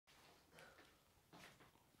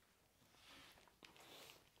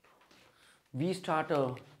We start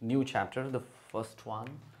a new chapter, the first one,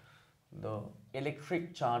 the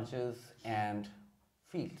electric charges and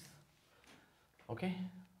fields. Okay.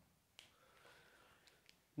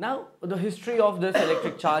 Now, the history of this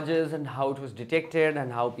electric charges and how it was detected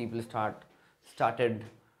and how people started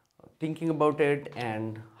thinking about it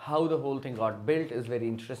and how the whole thing got built is very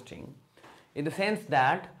interesting, in the sense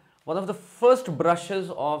that one of the first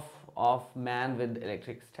brushes of man with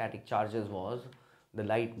electric static charges was the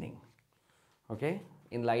lightning. Okay,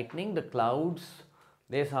 in lightning, the clouds,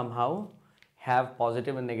 they somehow have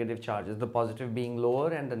positive and negative charges, the positive being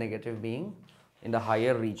lower and the negative being in the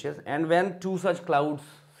higher reaches. And when two such clouds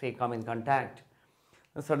say come in contact,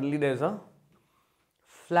 then suddenly there's a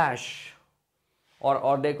flash,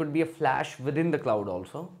 or there could be a flash within the cloud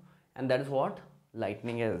also, and that is what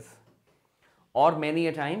lightning is. Or many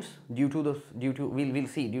a times, we'll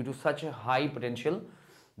see, due to such a high potential,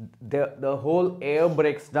 the whole air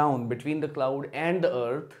breaks down between the cloud and the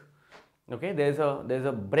earth. Okay, there's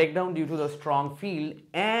a breakdown due to the strong field,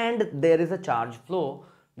 and there is a charge flow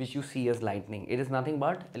which you see as lightning. It is nothing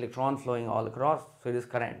but electron flowing all across, so it is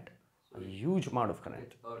current, a huge amount of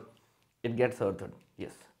current. It gets earthed,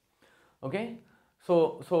 yes. Okay,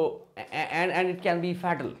 and it can be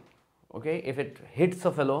fatal. Okay, if it hits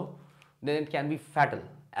a fellow, then it can be fatal,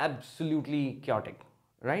 absolutely chaotic,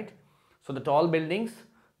 right? So the tall buildings,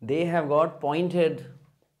 they have got pointed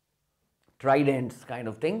tridents kind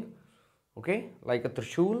of thing, okay, like a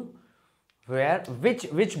trishul,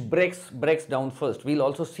 which breaks down first. We'll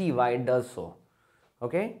also see why it does so.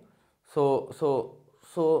 Okay, so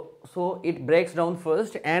it breaks down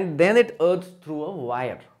first and then it earths through a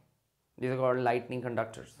wire. These are called lightning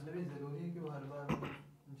conductors.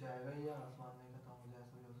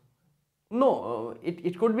 No,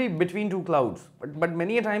 it could be between two clouds, but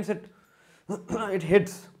many a times it it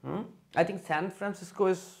hits. I think San Francisco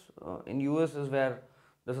is in US is where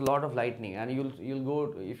there's a lot of lightning, and you'll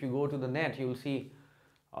go, if you go to the net, you'll see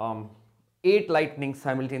 8 lightnings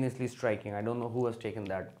simultaneously striking. I don't know who has taken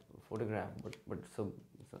that photograph, but it's an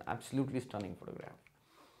absolutely stunning photograph.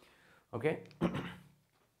 Okay.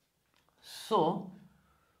 So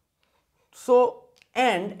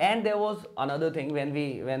and there was another thing when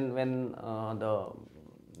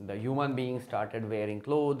the human being started wearing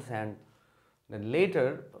clothes, and then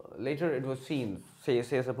later it was seen, say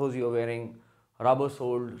suppose you are wearing rubber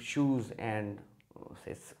soled shoes and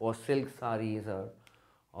or silk saris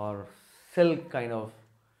or silk kind of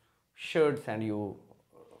shirts, and you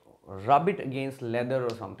rub it against leather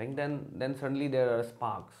or something, then suddenly there are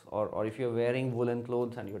sparks. Or if you're wearing woolen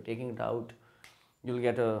clothes and you're taking it out, you'll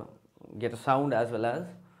get a sound, as well as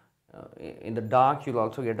in the dark you'll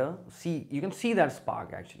also you can see that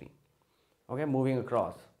spark actually, okay, moving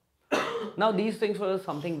across. Now these things were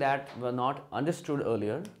something that were not understood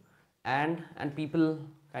earlier, and people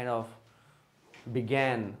kind of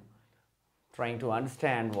began trying to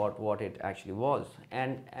understand what it actually was,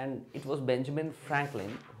 and it was Benjamin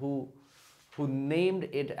Franklin who named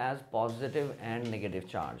it as positive and negative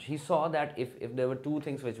charge. He saw that if there were two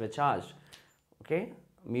things which were charged, okay,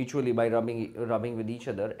 mutually by rubbing with each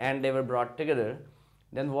other, and they were brought together,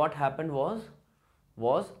 then what happened was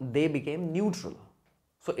they became neutral.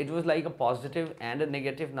 So it was like a positive and a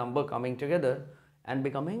negative number coming together and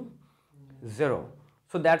becoming 0.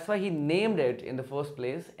 So that's why he named it in the first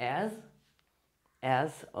place as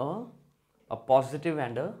a positive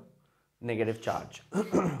and a negative charge.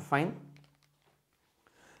 Fine.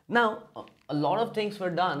 Now a lot of things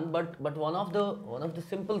were done, but one of the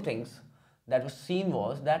simple things that was seen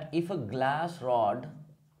was that if a glass rod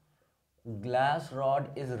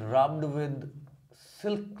is rubbed with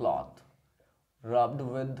silk cloth, rubbed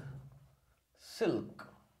with silk,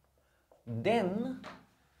 then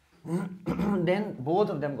both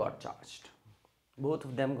of them got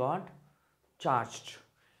charged.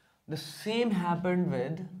 The same happened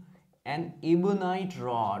with an ebonite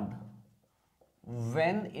rod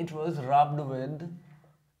when it was rubbed with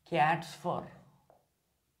cat's fur.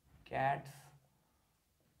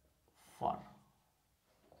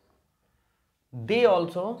 They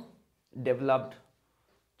also developed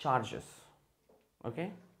charges.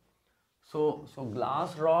 Okay, so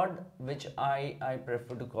glass rod, which I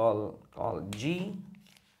prefer to call G,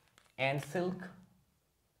 and silk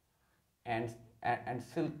and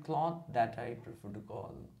silk cloth, that I prefer to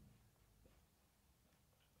call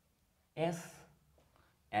S,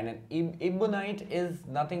 and an ebonite is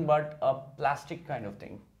nothing but a plastic kind of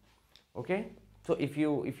thing. Okay, so if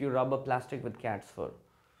you rub a plastic with cat's fur,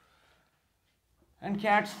 and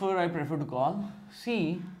cat's fur I prefer to call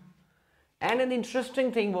C. And an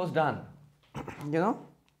interesting thing was done.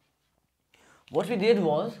 What we did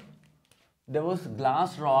was, there was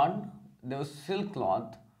glass rod, there was silk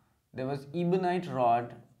cloth, there was ebonite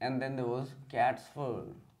rod, and then there was cat's fur.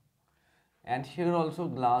 And here also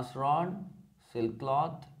glass rod, silk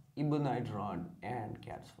cloth, ebonite rod, and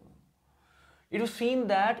cat's fur. It was seen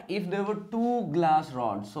that if there were two glass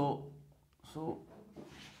rods, so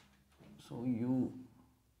you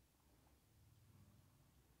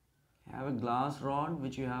have a glass rod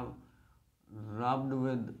which you have rubbed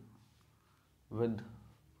with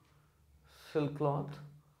silk cloth,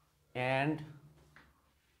 and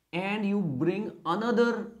you bring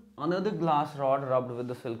another glass rod rubbed with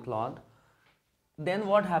the silk cloth, then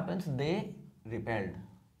what happens? They repelled.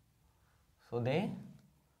 So they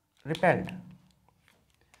repelled.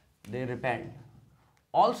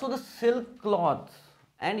 Also the silk cloth,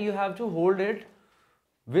 and you have to hold it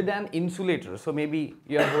with an insulator. So maybe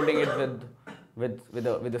you are holding it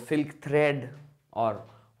with a silk thread, or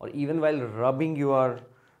even while rubbing you are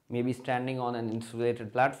maybe standing on an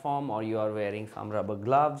insulated platform, or you are wearing some rubber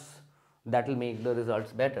gloves. That will make the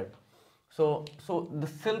results better. So the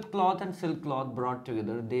silk cloth and silk cloth brought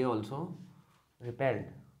together, they also repelled.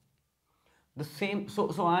 The same.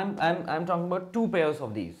 So I'm talking about two pairs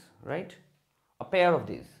of these, right? A pair of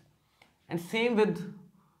these, and same with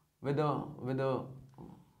a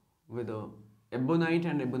ebonite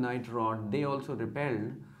and ebonite rod, they also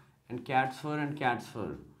repelled, and cat's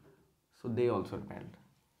fur, so they also repelled.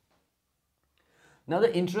 Now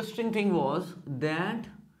the interesting thing was that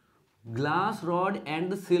glass rod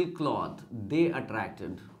and the silk cloth, they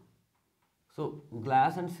attracted. So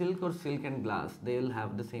glass and silk, or silk and glass, they'll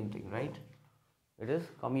have the same thing, right? It is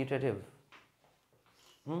commutative.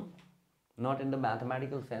 Not in the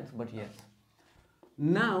mathematical sense, but yes.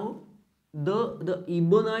 Now the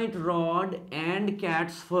ebonite rod and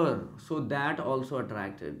cat's fur, so that also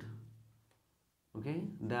attracted. Okay,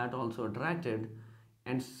 that also attracted,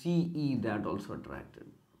 and CE, that also attracted.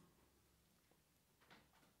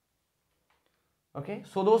 Okay,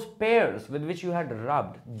 so those pairs with which you had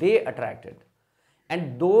rubbed, they attracted,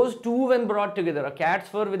 and those two when brought together, a cat's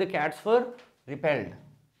fur with a cat's fur, repelled.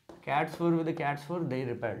 Cat's fur with a cat's fur, they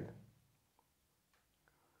repelled.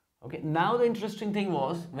 Okay, now the interesting thing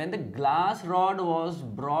was, when the glass rod was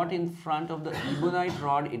brought in front of the ebonite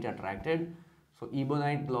rod, it attracted. So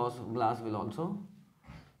ebonite glass will also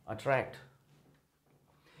attract.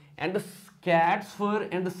 And the cat's fur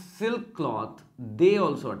and the silk cloth, they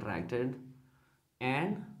also attracted,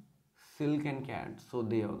 and silk and cat, so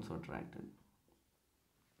they also attracted.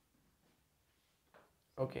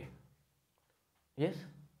 Okay. Yes?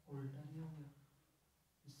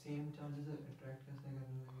 Same charges attract कैसे करने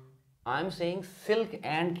लगे? I am saying silk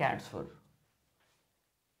and cat's fur.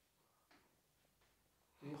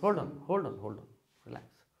 Hold on. Relax.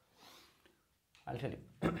 I'll tell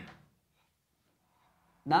you.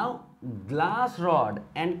 Now, glass rod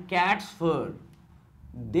and cat's fur,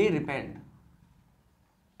 they repelled.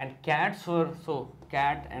 And cat's fur, so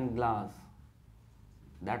cat and glass,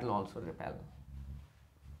 that will also repel.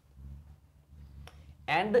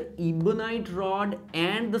 And the ebonite rod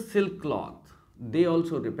and the silk cloth, they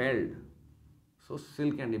also repelled. So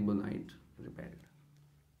silk and ebonite repelled.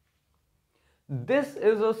 This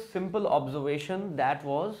is a simple observation that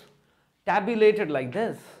was tabulated like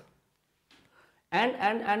this.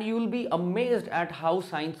 And you will be amazed at how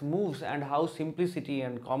science moves, and how simplicity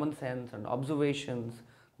and common sense and observations,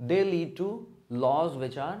 they lead to laws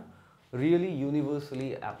which are really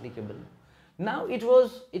universally applicable. Now it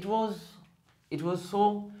was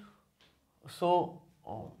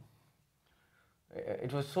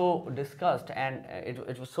so discussed, and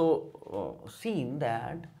it was so seen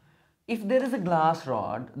that if there is a glass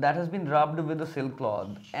rod that has been rubbed with a silk cloth,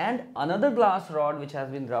 and another glass rod which has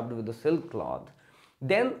been rubbed with a silk cloth,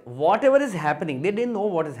 then whatever is happening, they didn't know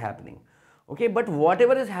what is happening. Okay, but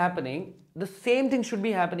whatever is happening, the same thing should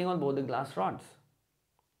be happening on both the glass rods.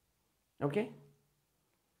 Okay,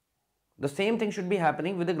 the same thing should be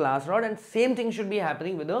happening with the glass rod, and same thing should be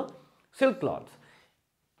happening with the silk cloth.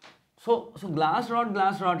 So glass rod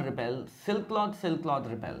repel, silk cloth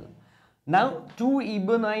repel. Now two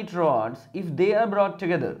ebonite rods, if they are brought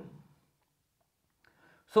together,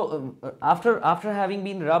 so after having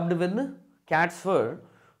been rubbed with cat's fur,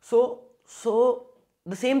 so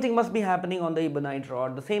the same thing must be happening on the ebonite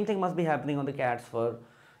rod, the same thing must be happening on the cat's fur,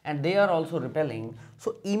 and they are also repelling.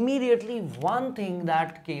 So immediately one thing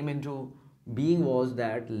that came into being was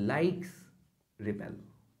that likes repel.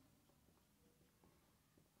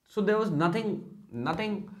 So there was nothing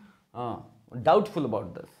doubtful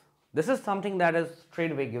about this. This is something that is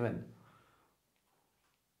straightaway given.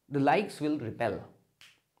 The likes will repel.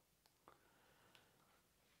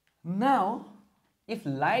 Now, if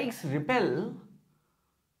likes repel,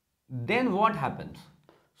 then what happens?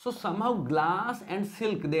 So somehow glass and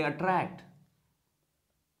silk, they attract.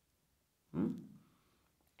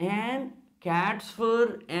 And cat's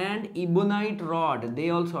fur and ebonite rod, they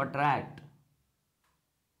also attract.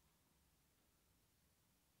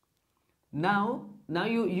 Now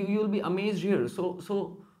you'll be amazed here.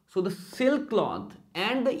 So the silk cloth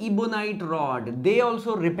and the ebonite rod, they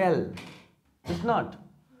also repel. It's not.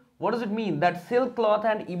 What does it mean? That silk cloth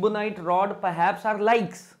and ebonite rod perhaps are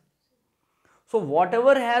likes. So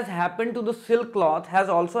whatever has happened to the silk cloth has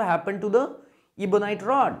also happened to the ebonite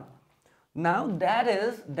rod. Now that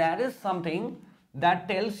is something that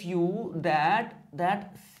tells you that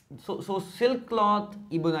so silk cloth,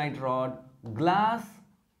 ebonite rod, glass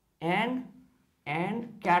and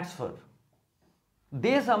cat's fur,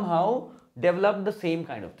 they somehow develop the same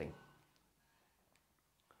kind of thing.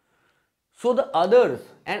 So the others,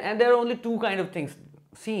 and there are only two kind of things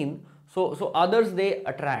seen. So others, they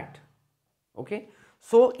attract. Okay.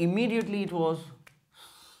 So immediately it was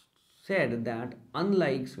said that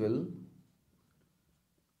unlikes will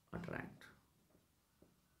attract.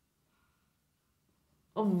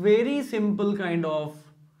 A very simple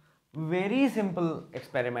very simple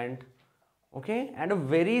experiment, okay, and a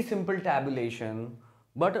very simple tabulation,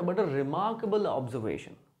 but a remarkable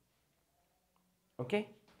observation. Okay,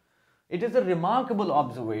 it is a remarkable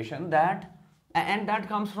observation and that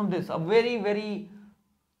comes from this, a very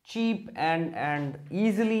cheap and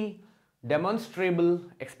easily demonstrable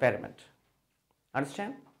experiment.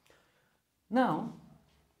 Understand? Now,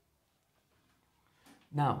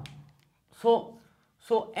 so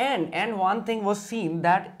and one thing was seen,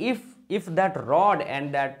 that if that rod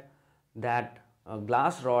and that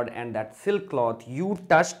glass rod and that silk cloth you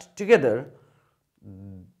touched together,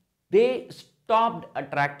 they stopped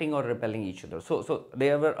attracting or repelling each other. So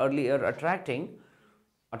they were earlier attracting,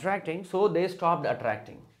 so they stopped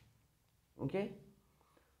attracting. Okay.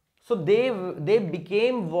 So they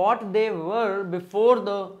became what they were before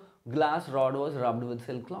the glass rod was rubbed with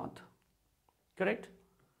silk cloth. Correct?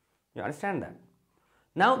 You understand that?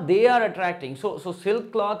 Now they are attracting. So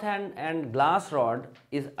silk cloth and glass rod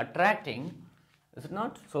is attracting, is it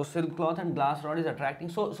not? So silk cloth and glass rod is attracting.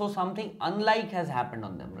 So something unlike has happened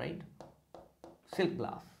on them, right? Silk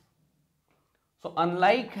glass. So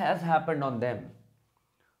unlike has happened on them.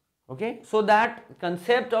 Okay. So that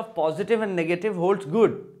concept of positive and negative holds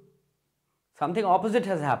good. Something opposite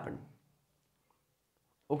has happened.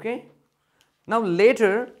 Okay. Now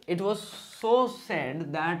later it was so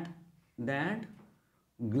said that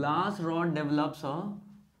glass rod develops a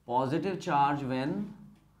positive charge when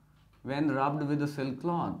rubbed with a silk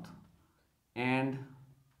cloth, and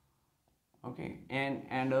okay,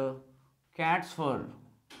 and a cat's fur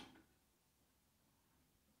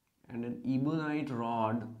and an ebonite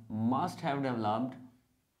rod must have developed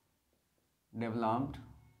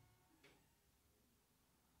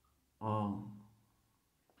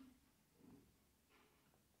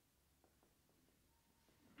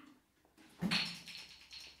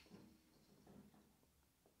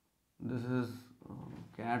this is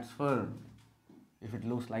cat's fur. If it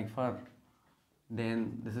looks like fur,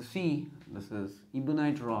 then this is C, this is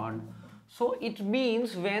ebonite rod. So it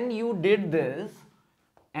means when you did this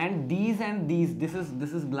and these, this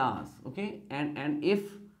is glass, okay, and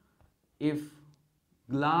if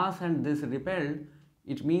glass and this repelled,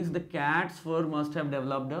 it means the cat's fur must have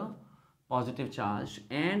developed a positive charge,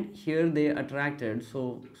 and here they attracted,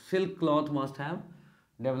 so silk cloth must have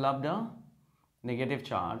developed a negative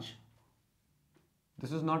charge.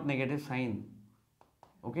 This is not negative sign,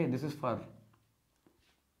 okay, this is fur,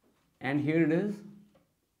 and here it is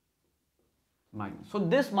minus. So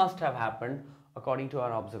this must have happened according to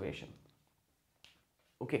our observation.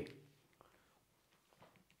 Okay.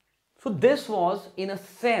 So this was, in a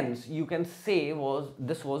sense, you can say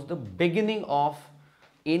this was the beginning of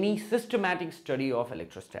any systematic study of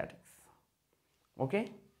electrostatics. Okay.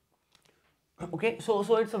 Okay. So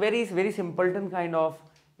it's a very simpleton kind of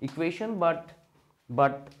equation, but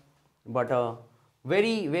a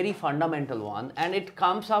very fundamental one, and it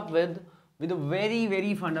comes up with a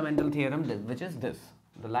very fundamental theorem, which is this: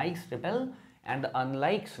 the likes repel and the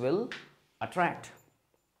unlikes will attract.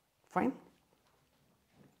 Fine.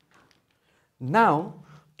 Now,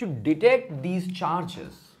 to detect these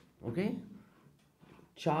charges, okay,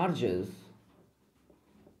 charges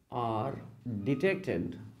are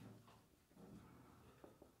detected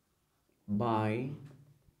by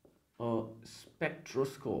a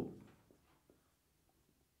spectroscope,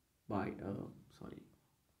 by a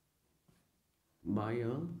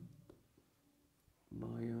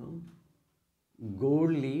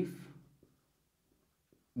gold leaf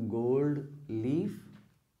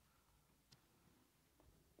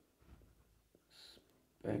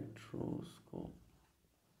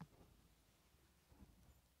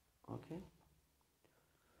Okay.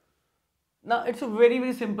 Now it's a very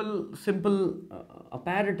very simple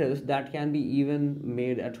apparatus that can be even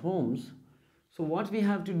made at homes. So what we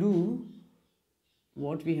have to do,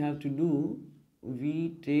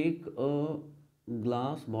 we take a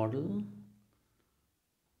glass bottle,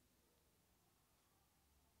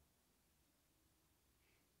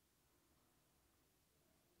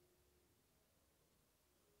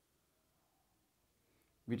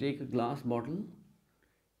 we take a glass bottle,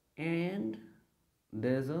 and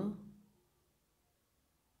there's a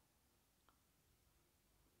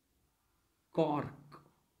cork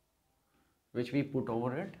which we put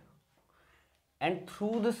over it, and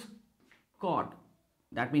through this cork,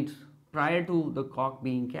 that means prior to the cork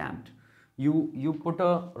being capped, you put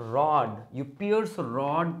a rod, you pierce a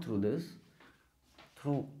rod through this,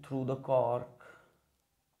 through the cork,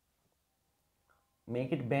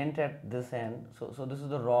 make it bent at this end. So this is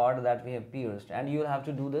the rod that we have pierced, and you'll have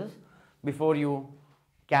to do this before you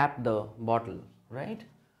cap the bottle, right?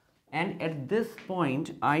 And at this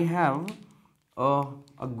point I have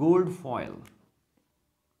a gold foil.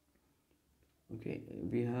 Okay,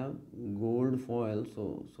 we have gold foil,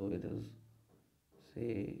 so it is,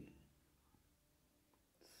 say,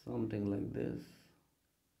 something like this.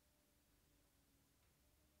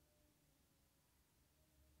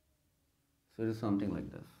 So it is something like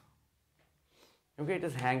this. Okay, it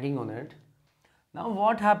is hanging on it. Now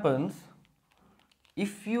what happens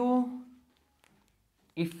if you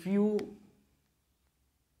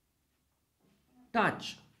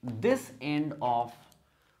touch this end of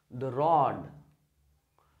the rod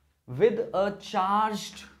with a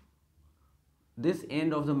charged, this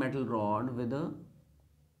end of the metal rod with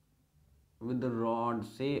the rod,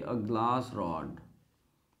 say a glass rod,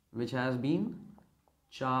 which has been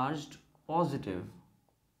charged positive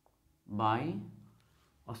by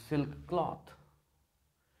a silk cloth,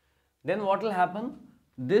 then what will happen?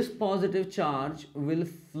 This positive charge will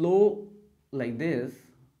flow like this,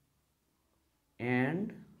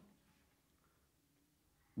 and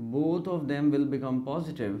both of them will become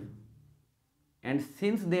positive, and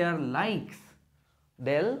since they are likes,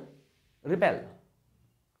 they'll repel.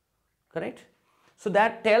 Correct? So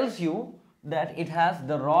that tells you that it has,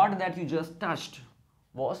 the rod that you just touched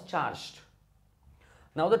was charged.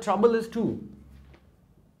 Now the trouble is too,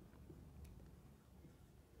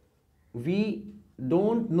 we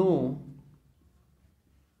don't know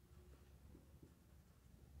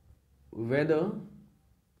whether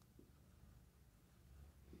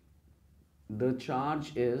the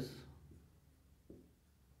charge is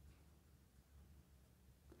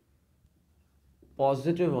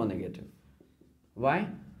positive or negative. Why?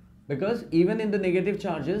 Because even in the negative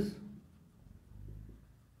charges,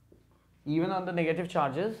 even on the negative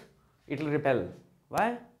charges, it will repel.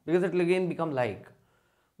 Why? Because it will again become like.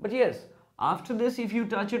 But yes, after this, if you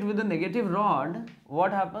touch it with a negative rod,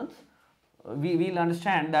 what happens? We'll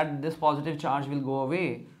understand that this positive charge will go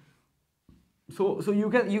away. So you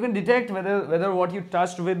can detect whether what you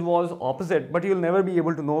touched with was opposite, but you'll never be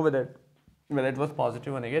able to know whether it was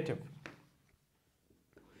positive or negative.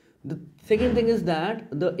 The second thing is that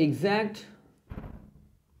the exact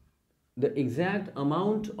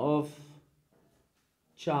amount of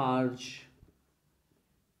charge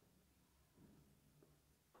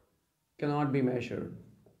cannot be measured.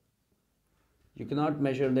 You cannot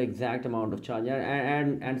measure the exact amount of charge,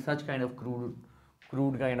 and such kind of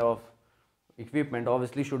crude kind of equipment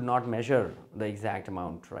obviously should not measure the exact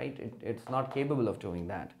amount, right? It's not capable of doing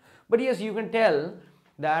that. But yes, you can tell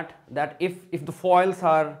that if the foils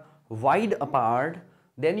are wide apart,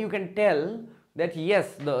 then you can tell that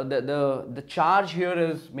yes, the charge here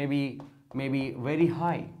is maybe very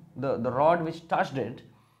high. The rod which touched it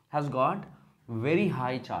has got very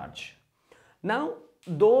high charge. Now,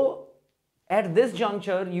 though at this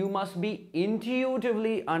juncture you must be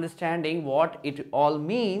intuitively understanding what it all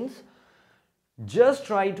means, just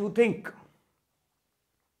try to think.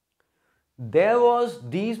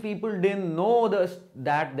 These people didn't know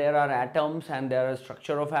that there are atoms, and there is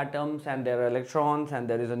structure of atoms, and there are electrons, and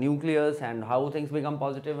there is a nucleus, and how things become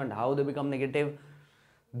positive and how they become negative.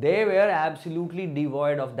 They were absolutely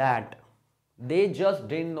devoid of that. They just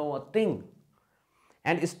didn't know a thing,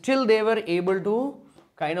 and still they were able to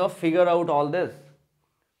kind of figure out all this.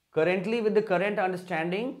 Currently, with the current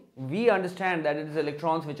understanding, we understand that it is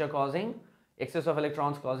electrons which are causing, excess of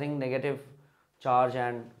electrons causing negative charge,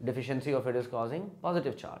 and deficiency of it is causing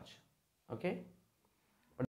positive charge. Okay.